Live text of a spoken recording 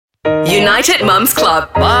United Mums Club.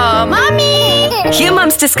 Mom. Mommy! Here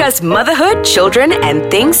mums discuss motherhood, children, and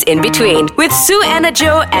things in between. With Sue Anna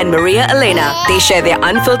Joe and Maria Elena. They share their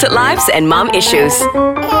unfiltered lives and mom issues.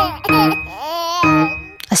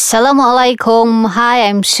 Assalamualaikum. Hi,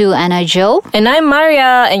 I'm Sue Anna Joe. And I'm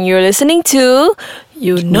Maria, and you're listening to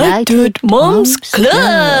United Mums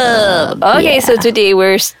Club. Okay, so today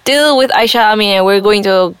we're still with Aisha Amin, and we're going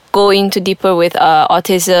to go into deeper with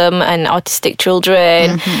autism and autistic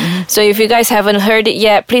children. So if you guys haven't heard it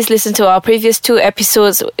yet, please listen to our previous 2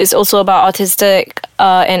 episodes. It's also about autistic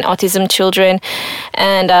and autism children,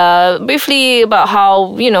 and briefly about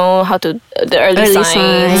how to the early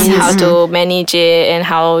signs, how to manage it, and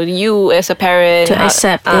how you as a parent to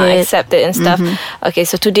accept it and stuff. Okay,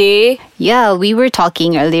 so today, we were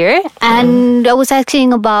talking earlier, and I was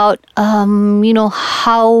asking about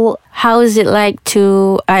how is it like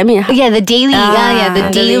to, the daily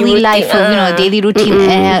daily life of daily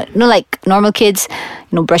routine. Like normal kids,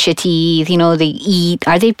 brush your teeth, they eat.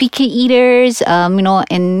 Are they picky eaters? And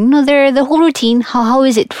the whole routine. How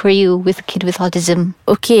is it for you with a kid with autism?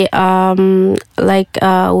 Okay,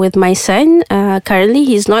 with my son, currently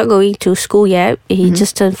he's not going to school yet. He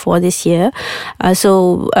just turned 4 this year.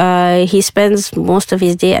 So he spends most of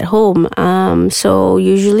his day at home. So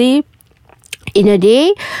usually in a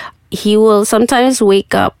day, he will sometimes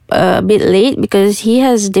wake up a bit late because he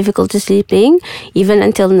has difficulty sleeping even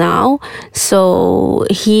until now. So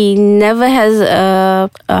he never has a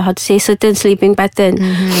certain sleeping pattern.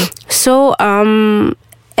 So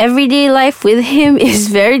everyday life with him is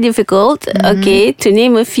very difficult. Okay, to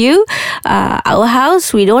name a few, our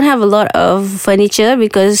house, we don't have a lot of furniture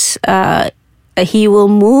because he will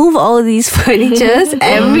move all these furnitures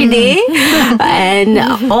every day, and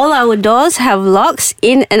all our doors have locks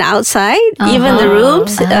in and outside, even the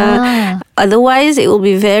rooms. Otherwise, it will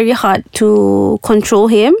be very hard to control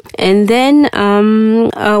him. And then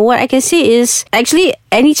what I can say is, actually,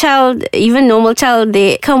 any child, even normal child,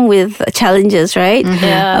 they come with challenges, right?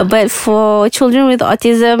 But for children with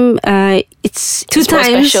autism, it's 2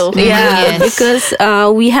 times special. Because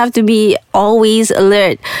we have to be always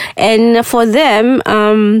alert. And for them,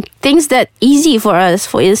 things that easy for us,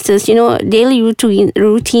 for instance, daily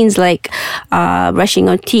routines like brushing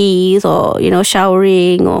our teeth, or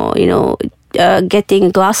showering, or getting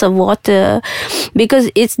a glass of water,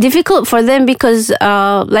 because it's difficult for them because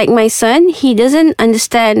like my son, he doesn't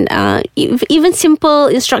understand even simple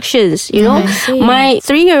instructions. My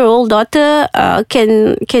 3-year-old daughter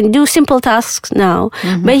can do simple tasks now,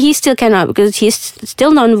 but he still cannot because he's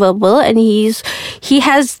still nonverbal, and he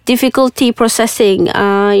has difficulty processing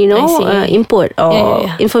input or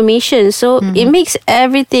information. So it makes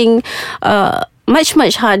everything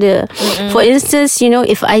much harder. For instance,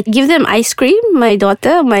 if I give them ice cream, my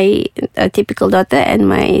daughter, my typical daughter, and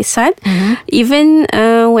my son, even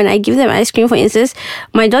when I give them ice cream, for instance,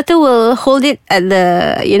 my daughter will hold it at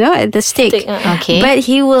the stick. Okay. But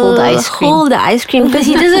he will hold the ice cream because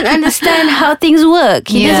he doesn't understand how things work.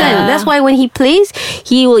 He doesn't. That's why when he plays,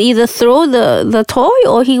 he will either throw the toy,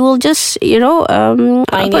 or he will just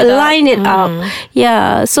line it up.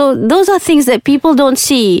 Yeah. So those are things that people don't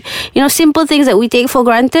see. Simple things that we take for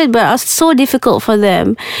granted but are so difficult for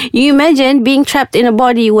them. You imagine being trapped in a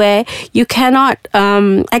body where you cannot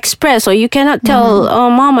express, or you cannot tell, oh,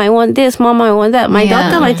 Mom, I want this, Mom, I want that. My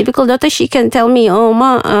daughter, my typical daughter, she can tell me, oh,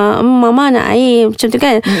 Mama nak air, macam tu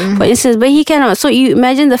kan, for instance, but he cannot. So you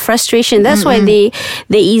imagine the frustration. That's why they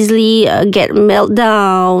easily get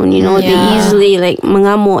meltdown, they easily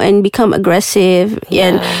mengamuk and become aggressive,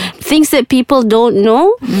 and things that people don't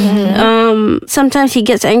know. Sometimes he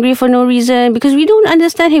gets angry for no reason because we don't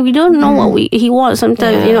understand him. We don't know what he wants.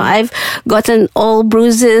 Sometimes, I've gotten all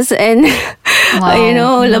bruises and,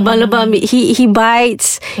 lebam-lebam. He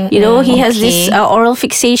bites. He has this oral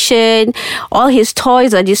fixation. All his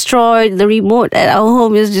toys are destroyed. The remote at our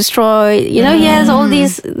home is destroyed. He has all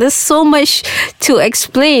these. There's so much to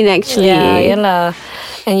explain, actually. Yeah.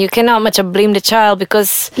 And you cannot blame the child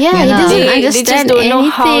because he doesn't understand they just don't know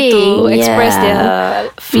how to express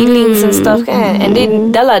their feelings and stuff, and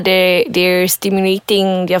then they're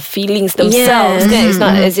stimulating their feelings themselves. It's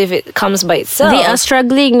not as if it comes by itself. They are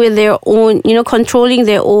struggling with their own, controlling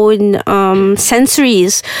their own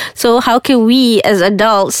sensories. So how can we as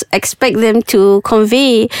adults expect them to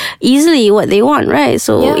convey easily what they want, right?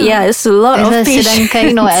 So it's a lot of patience.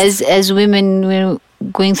 Sedangkan, as women,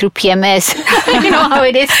 going through PMS. How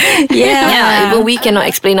it is. Even we cannot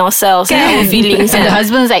explain ourselves and our feelings. And the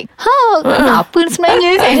husband's like, kenapa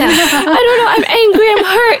sebenarnya? I don't know, I'm angry, I'm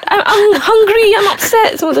hurt, I'm hungry, I'm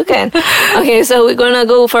upset. Semua tu kan. Okay, so we're gonna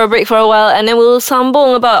go for a break for a while, and then we'll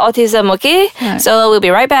sambung about autism, okay? So we'll be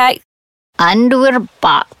right back. And we're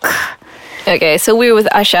back. Okay, so we're with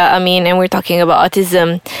Aisha Amin and we're talking about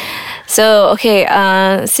autism. So, okay,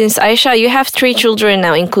 since Aisha, you have 3 children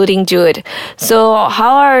now, including Jude. So,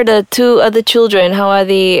 how are the 2 other children? How are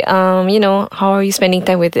they, how are you spending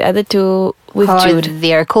time with the other 2 with How Jude?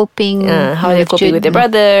 they are coping. How are they coping Jude? with their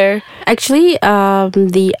brother? Actually,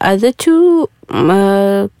 the other 2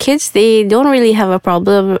 kids, they don't really have a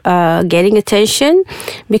problem getting attention,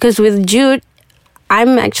 because with Jude,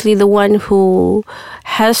 I'm actually the one who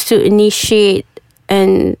has to initiate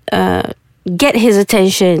and get his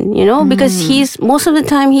attention, because he's most of the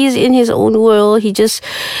time he's in his own world. He just,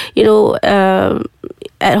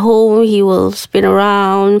 at home he will spin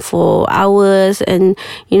around for hours and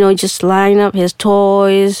just line up his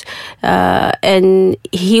toys, and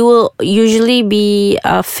he will usually be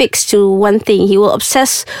fixed to one thing. He will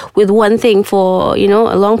obsess with one thing for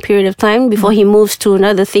a long period of time before he moves to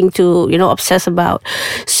another thing to obsess about.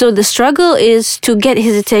 So the struggle is to get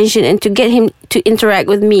his attention and to get him to interact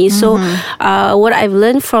with me. So what I've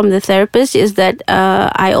learned from the therapist is that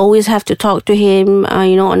I always have to talk to him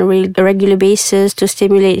on a regular basis to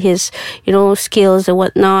stimulate his skills and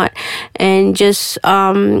whatnot, and just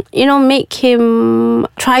make him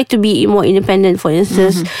try to be more independent. For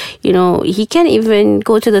instance, he can't even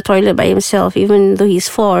go to the toilet by himself, even though he's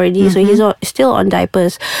 4 already, so he's still on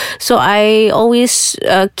diapers. So I always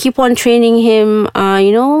keep on training him,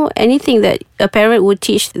 anything that a parent would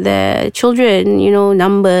teach their children,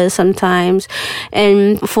 numbers sometimes.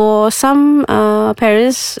 And for some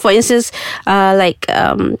parents, for instance,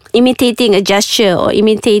 imitating a gesture or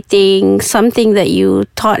imitating something that you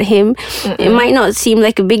taught him, it might not seem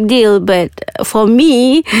like a big deal, but for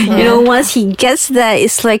me, once he gets that,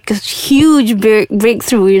 it's like a huge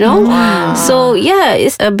breakthrough, Wow. So yeah,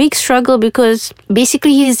 it's a big struggle because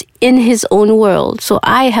basically he's in his own world. So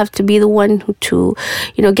I have to be the one who to,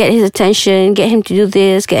 get his attention, get him to do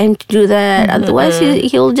this, get him to do that. Otherwise,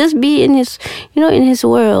 he'll just be in his, in his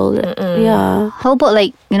world. Yeah. How about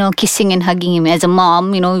kissing and hugging him? As a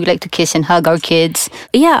mom, we like to kiss and hug our kids.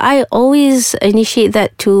 Yeah, I always initiate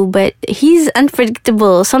that too, but he's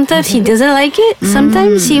unpredictable. Sometimes he doesn't like it.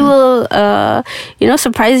 Sometimes he will,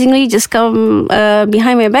 surprisingly just come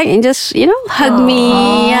behind my back and just, hug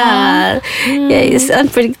me. Yeah. Yeah, it's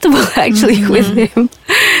unpredictable actually with him.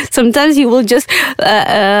 Sometimes he will just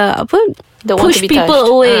Don't want push to be people touched.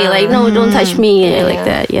 away, no, don't touch me, like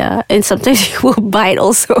that. Yeah, and sometimes he will bite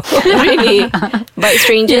also. Really? Bite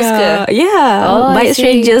strangers ke? Yeah. Oh, I Bite see.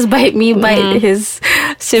 strangers, bite me, bite his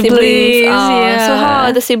siblings. Yeah. So how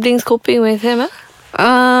are the siblings coping with him?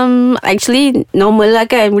 Actually normal lah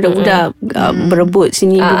kan, budak-budak berebut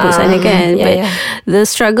sini, berebut sana kan. Yeah, But the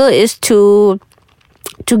struggle is to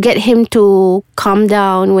get him to calm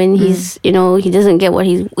down when he's, he doesn't get what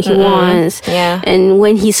he wants. Yeah. And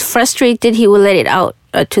when he's frustrated, he will let it out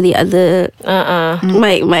to the other,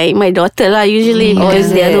 my daughter lah usually,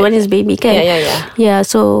 because the other one is baby kan. Yeah. Yeah,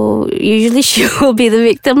 so usually she will be the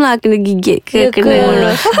victim lah, kena gigit ke,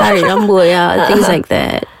 kena tarik rambut, things like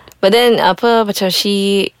that. But then macam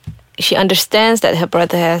she understands that her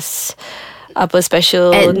brother has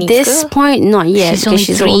special At needs this ke? point, not yet. She's only Because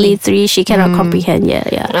she's 3. only 3. She cannot comprehend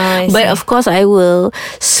yet. Yeah. I But see. of course, I will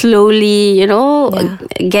slowly,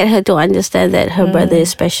 get her to understand that her brother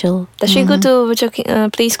is special. Does she go to macam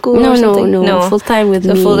play school No, or something? no. Full time with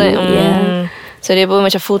So me. full time. Yeah. So dia pun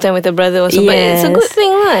macam full time with the brother also. But it's a good Yes.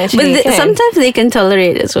 thing lah actually. But kan? sometimes they can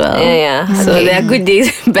tolerate as well. Yeah. So there are good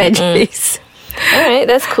days and bad days.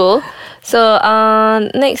 Alright, that's cool. So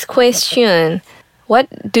next question.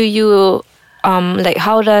 What do you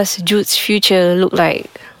how does Jude's future look like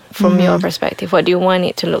from your perspective? What do you want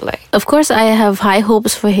it to look like? Of course, I have high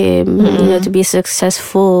hopes for him, to be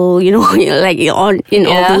successful, like in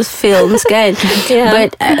all those films, kan? Yeah.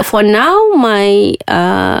 But for now, my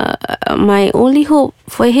only hope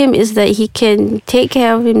for him is that he can take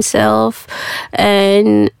care of himself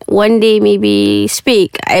and one day maybe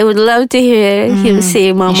speak. I would love to hear him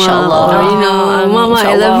say "Mama," Inshallah. or "Mama,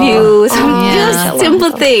 I love you." Some just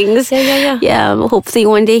simple things. Yeah. Yeah, hopefully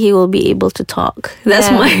one day he will be able to talk.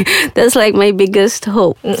 That's Yeah. that's like my biggest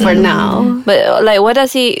hope for now. But what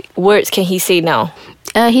words can he say now?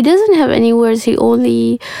 He doesn't have any words. He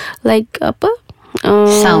only apa?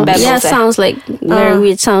 Sounds. Yeah, Babbles, sounds like very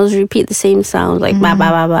weird sounds. Repeat the same sounds like ba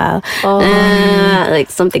ba ba ba.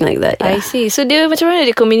 Like something like that. I Yeah. see. So dia macam mana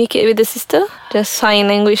dia communicate with the sister? Just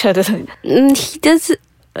sign language atau He does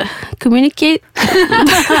communicate.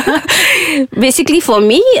 Basically, for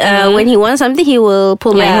me, when he wants something, he will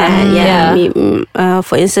pull my hand. Yeah.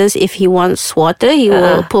 For instance, if he wants water, he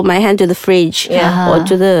will pull my hand to the fridge or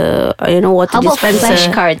to the water How about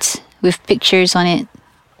dispenser. flashcards with pictures on it?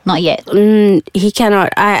 Not yet. He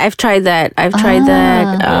cannot. I've tried that.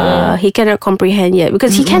 He cannot comprehend yet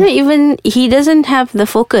because he cannot even. He doesn't have the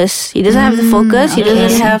focus. He doesn't have the focus. He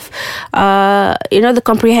doesn't have, the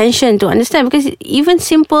comprehension to understand. Because even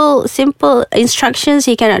simple instructions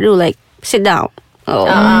he cannot do, like sit down,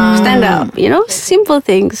 stand up. Simple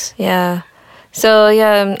things. Yeah. So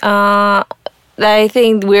I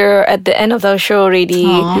think we're at the end of our show already,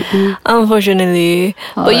 unfortunately.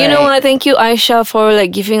 But you know what? Thank you, Aisha, for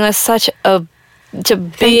giving us such a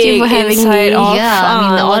big for having insight me. of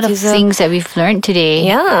A lot of autism. things that we've learned today.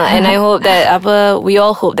 Yeah, and I hope that we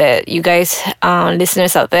all hope that you guys,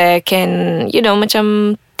 listeners out there, can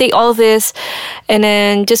macam take all this and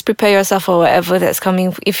then just prepare yourself for whatever that's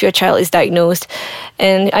coming if your child is diagnosed.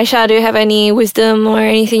 And Aisha, do you have any wisdom or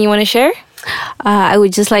anything you want to share? I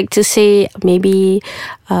would just like to say maybe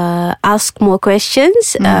ask more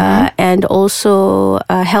questions and also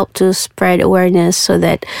help to spread awareness so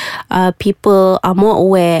that people are more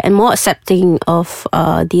aware and more accepting of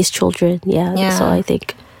these children. Yeah, that's all I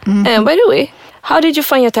think. And by the way, how did you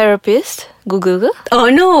find your therapist? Google? Oh,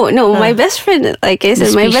 no. My best friend, like I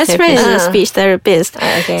said, my best friend is a speech therapist.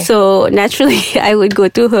 Okay. So naturally, I would go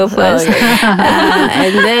to her first.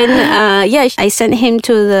 And then, I sent him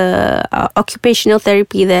to the occupational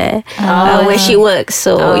therapy there where she works.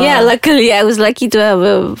 So, luckily, I was lucky to have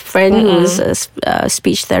a friend who's a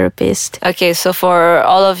speech therapist. Okay, so for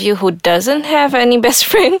all of you who doesn't have any best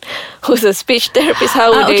friend who's a speech therapist, how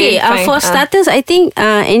would they find? For starters, I think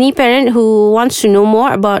any parent who wants to know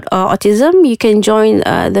more about autism, you can join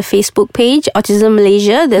the Facebook page, Autism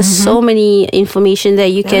Malaysia. There's so many information there.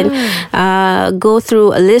 You can go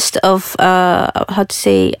through a list of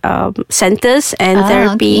centers and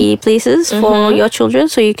therapy places for your children.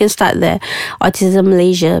 So you can start there. Autism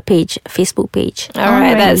Malaysia page, Facebook page. All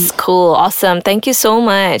right, that's cool. Awesome. Thank you so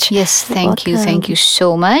much. Yes, thank you. Thank you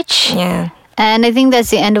so much. Yeah. And I think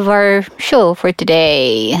that's the end of our show for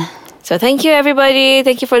today. So thank you, everybody.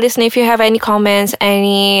 Thank you for listening. If you have any comments,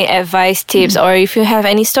 any advice, tips, or if you have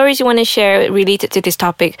any stories you want to share related to this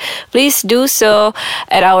topic, please do so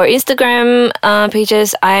at our Instagram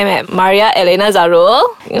pages. I'm at Maria Elena Zarul.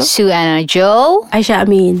 Sue Anna Joe. Aisha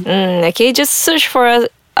Amin. Okay, just search for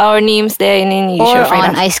our names there and then you Or should find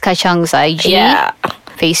on us. Ice Kachang's IG,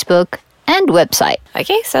 Facebook, and website.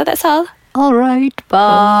 Okay, so that's all. All right,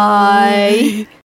 bye.